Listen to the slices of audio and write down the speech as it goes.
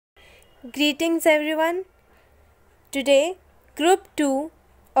Greetings everyone. Today, Group 2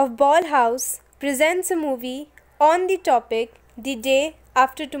 of Ball House presents a movie on the topic The Day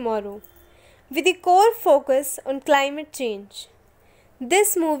After Tomorrow with a core focus on climate change.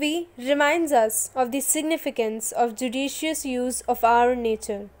 This movie reminds us of the significance of judicious use of our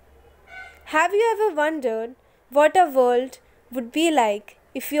nature. Have you ever wondered what our world would be like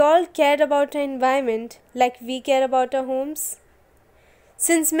if we all cared about our environment like we care about our homes?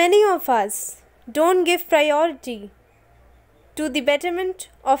 Since many of us don't give priority to the betterment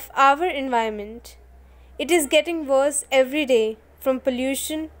of our environment, it is getting worse every day from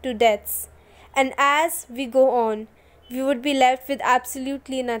pollution to deaths, and as we go on, we would be left with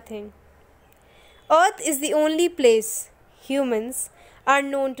absolutely nothing. Earth is the only place humans are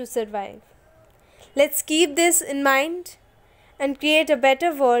known to survive. Let's keep this in mind and create a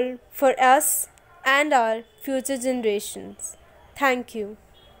better world for us and our future generations. Thank you.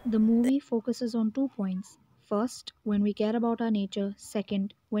 The movie focuses on 2 points. First, when we care about our nature.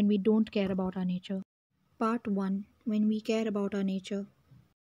 Second, when we don't care about our nature. Part 1. When we care about our nature.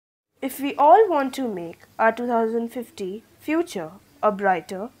 If we all want to make our 2050 future a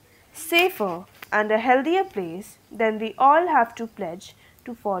brighter, safer, and a healthier place, then we all have to pledge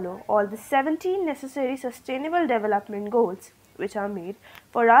to follow all the 17 necessary sustainable development goals which are made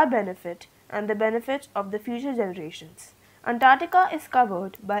for our benefit and the benefit of the future generations. Antarctica is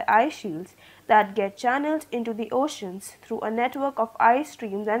covered by ice shields that get channeled into the oceans through a network of ice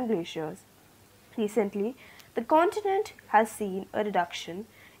streams and glaciers. Recently, the continent has seen a reduction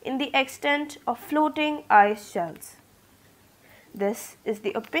in the extent of floating ice shelves. This is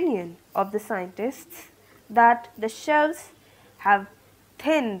the opinion of the scientists that the shelves have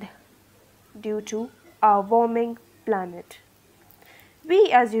thinned due to our warming planet.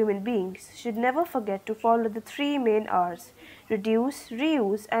 We as human beings should never forget to follow the 3 main R's: reduce,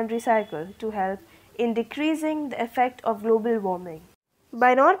 reuse, and recycle to help in decreasing the effect of global warming.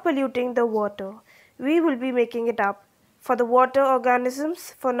 By not polluting the water, we will be making it up for the water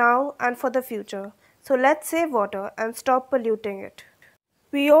organisms for now and for the future. So let's save water and stop polluting it.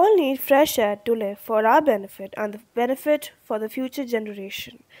 We all need fresh air to live for our benefit and the benefit for the future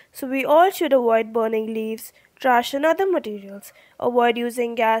generation. So we all should avoid burning leaves, trash and other materials, avoid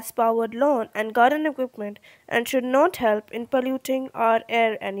using gas-powered lawn and garden equipment, and should not help in polluting our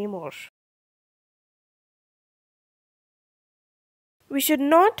air anymore. We should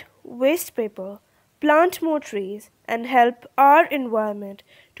not waste paper, plant more trees, and help our environment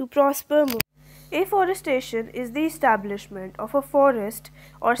to prosper more. Afforestation is the establishment of a forest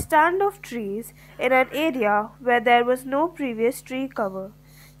or stand of trees in an area where there was no previous tree cover.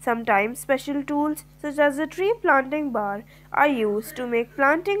 Sometimes special tools such as a tree planting bar are used to make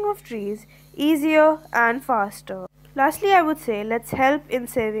planting of trees easier and faster. Lastly, I would say let's help in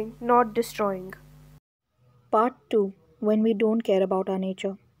saving, not destroying. Part 2. When we don't care about our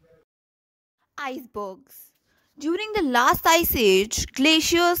nature. Icebergs. During the last ice age,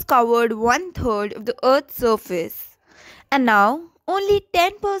 glaciers covered 1/3 of the Earth's surface, and now only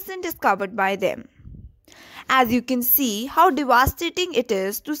 10% is covered by them. As you can see how devastating it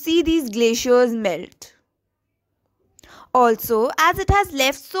is to see these glaciers melt. Also, as it has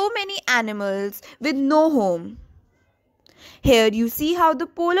left so many animals with no home. Here you see how the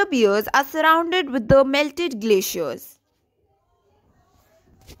polar bears are surrounded with the melted glaciers.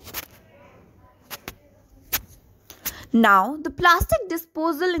 Now, the plastic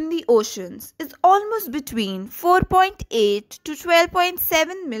disposal in the oceans is almost between 4.8 to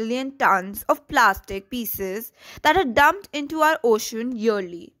 12.7 million tons of plastic pieces that are dumped into our ocean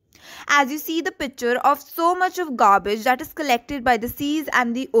yearly. As you see the picture of so much of garbage that is collected by the seas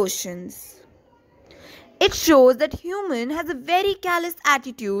and the oceans. It shows that human has a very callous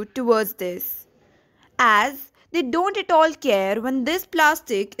attitude towards this, as they don't at all care when this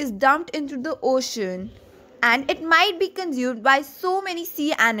plastic is dumped into the ocean, and it might be consumed by so many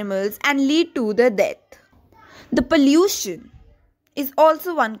sea animals and lead to their death. The pollution is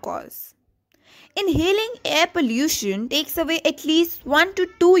also one cause. Inhaling air pollution takes away at least 1 to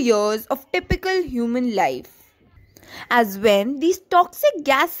 2 years of typical human life. As when these toxic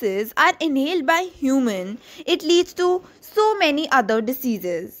gases are inhaled by human, it leads to so many other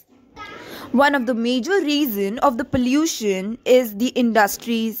diseases. One of the major reasons of the pollution is the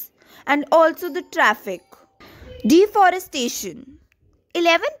industries and also the traffic. Deforestation.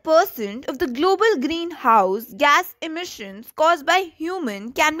 11% of the global greenhouse gas emissions caused by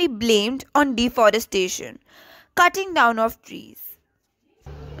human can be blamed on deforestation, cutting down of trees.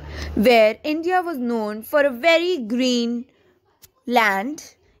 Where India was known for a very green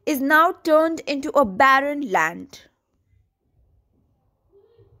land is now turned into a barren land.